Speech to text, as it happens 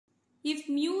If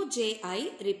mu ji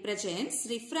represents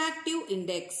refractive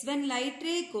index when light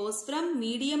ray goes from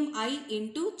medium I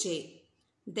into J,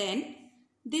 then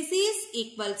this is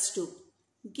equals to,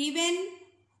 given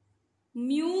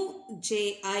mu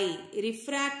ji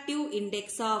refractive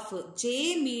index of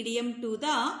J medium to the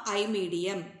I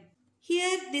medium.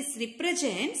 Here this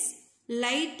represents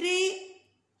light ray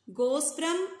goes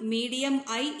from medium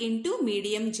I into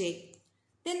medium J.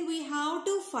 Then we have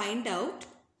to find out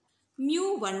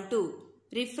mu 12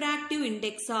 refractive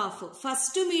index of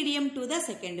first medium to the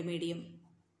second medium.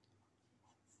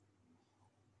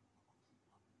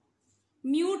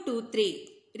 Mu 23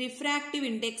 refractive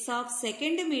index of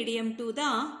second medium to the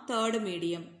third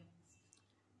medium.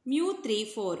 Mu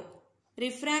 34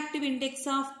 refractive index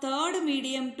of third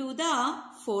medium to the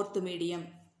fourth medium.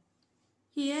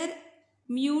 Here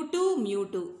mu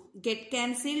 2 get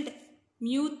cancelled.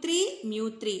 Mu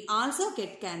 3 also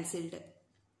get cancelled.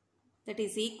 That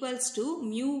is equals to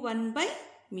mu 1 by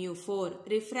mu 4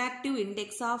 refractive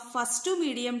index of first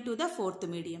medium to the fourth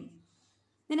medium.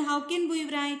 Then how can we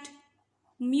write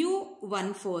mu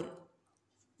 14?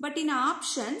 But in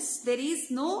options there is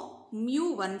no mu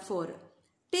 14.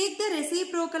 Take the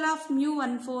reciprocal of mu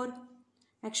 14.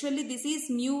 Actually this is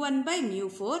mu 1 by mu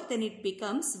 4. Then it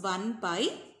becomes 1 by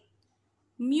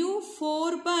mu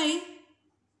 4 by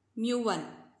mu 1.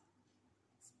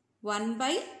 1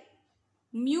 by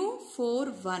mu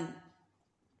 4 1.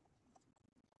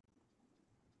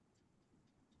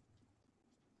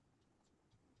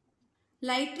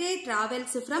 Light ray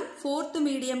travels from fourth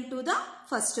medium to the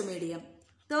first medium.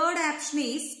 Third option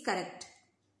is correct.